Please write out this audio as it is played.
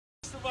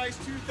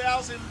FestivIce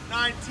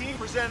 2019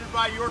 presented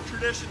by York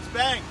Traditions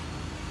Bank.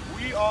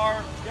 We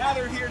are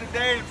gathered here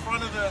today in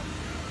front of the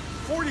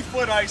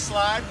 40-foot ice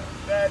slide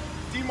that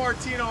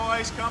DiMartino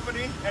Ice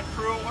Company and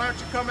crew. Why don't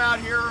you come out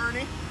here,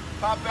 Ernie?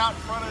 Pop out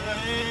in front of the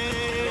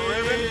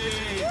ribbon.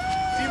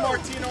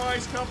 DiMartino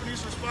Ice Company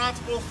is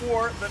responsible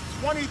for the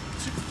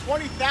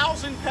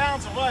 20,000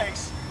 pounds of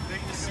ice that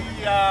you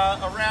see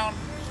around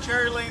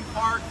Cherry Lane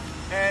Park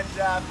and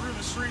through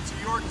the streets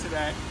of York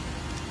today.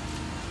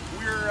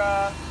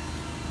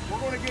 We're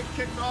going to get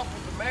kicked off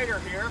with the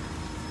mayor here,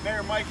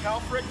 Mayor Mike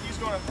Helfrich. He's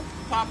going to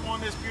pop on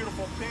this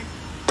beautiful pink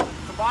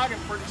toboggan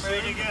pretty soon.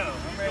 Ready to go.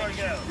 I'm ready to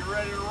go. You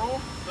ready to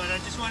roll? But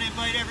I just want to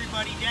invite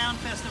everybody down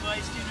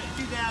FestivIce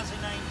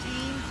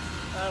 2019.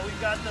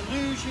 We've got the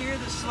luge here,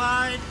 the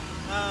slide,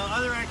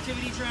 other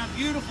activities around,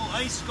 beautiful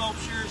ice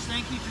sculptures.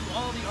 Thank you to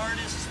all the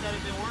artists that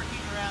have been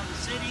working around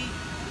the city.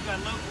 We've got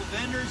local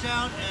vendors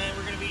out, and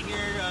we're going to be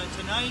here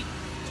tonight,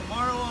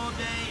 tomorrow all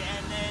day,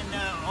 and then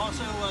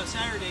also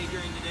Saturday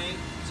during the day.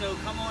 So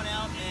come on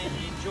out and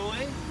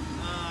enjoy.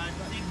 I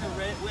think the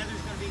weather's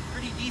going to be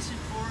pretty decent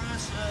for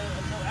us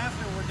until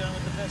after we're done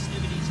with the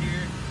festivities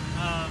here.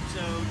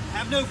 So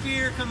have no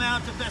fear, come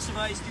out to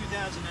FestivIce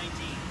 2019.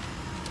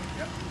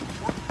 Yep.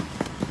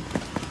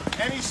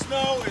 Any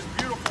snow is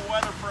beautiful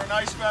weather for an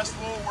ice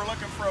festival. We're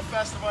looking for a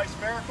FestivIce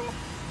miracle.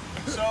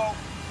 So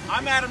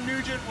I'm Adam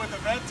Nugent with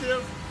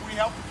Eventive. We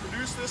helped to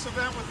produce this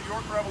event with the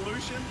York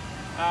Revolution.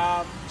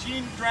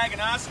 Gene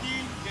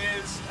Dragonoski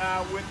is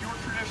with York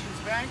Traditions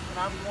Bank, and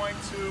I'm going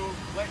to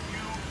let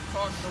you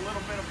talk a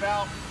little bit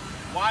about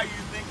why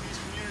you think these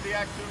community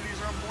activities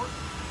are important.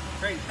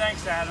 Great,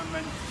 thanks, Adam.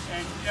 And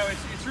you know,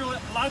 it's really,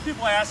 a lot of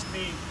people ask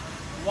me,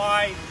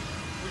 why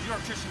would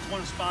York Traditions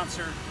want to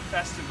sponsor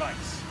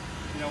FestivIce?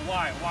 You know,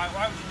 why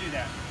would you do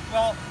that?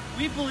 Well,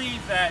 we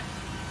believe that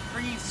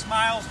bringing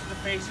smiles to the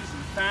faces of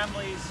the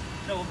families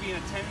that will be in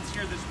attendance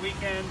here this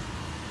weekend,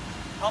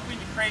 helping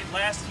to create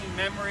lasting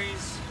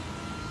memories,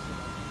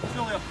 it's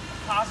really a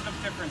positive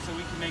difference that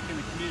we can make in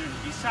the community.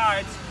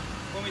 Besides,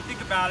 when we think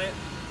about it,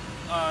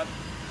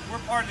 we're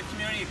part of the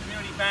community, a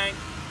community bank.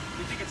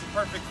 We think it's a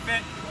perfect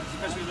fit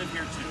because we live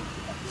here too.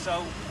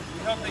 So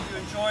we hope that you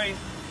enjoy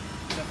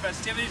the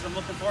festivities. I'm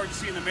looking forward to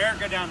seeing the mayor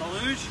go down the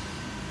luge,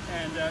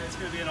 and it's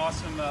going to be an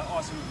awesome,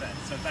 awesome event.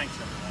 So thanks,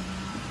 everyone.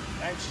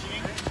 Thanks,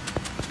 Gene.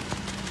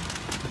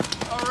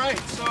 All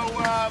right, so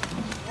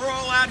we're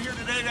all out here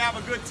today to have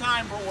a good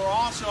time, but we're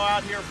also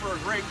out here for a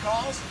great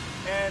cause,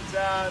 and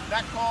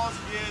that cause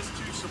is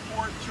to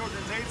support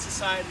Children's Aid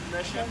Society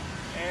mission.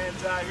 And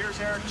here's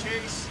Eric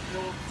Chase.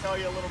 He'll tell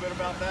you a little bit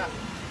about that.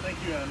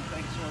 Thank you, Adam.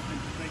 Thanks,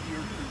 thank you,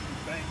 York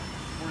Traditions Bank,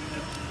 for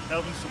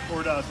helping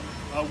support us.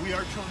 We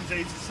are Children's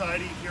Aid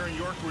Society here in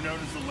York. We're known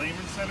as the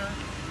Lehman Center,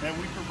 and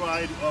we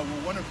provide,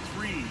 we're one of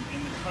 3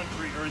 in the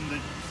country, or in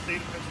the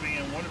state of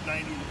Pennsylvania, and one of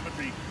 90 in the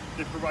country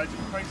that provides a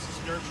crisis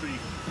nursery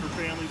for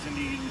families in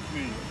need in the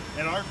community.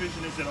 And our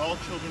vision is that all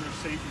children are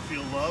safe and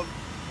feel loved.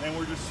 And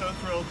we're just so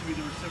thrilled to be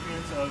the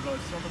recipients of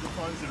some of the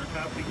funds that are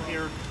happening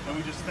here. And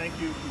we just thank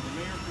you to the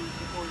mayor for your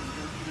support of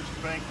the York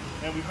Traditions Bank.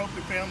 And we hope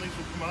that families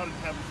will come out and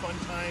have a fun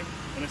time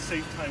and a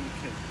safe time with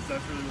kids, because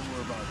that's really what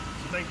we're about.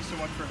 So thank you so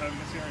much for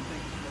having us here, and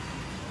thank you so much.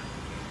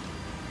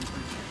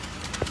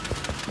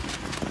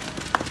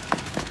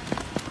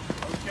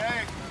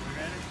 Okay.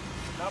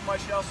 Not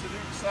much else to do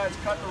besides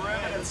cut the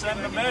ribbon and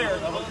send the mayor.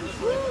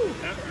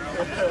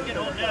 Get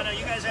on down.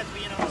 You guys have to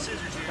be in on the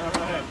scissors here. All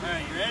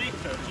right, you ready?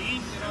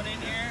 Gene, get on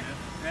in here.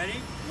 Ready?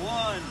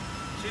 1,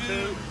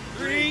 2,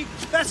 3.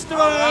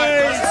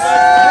 FestivIce!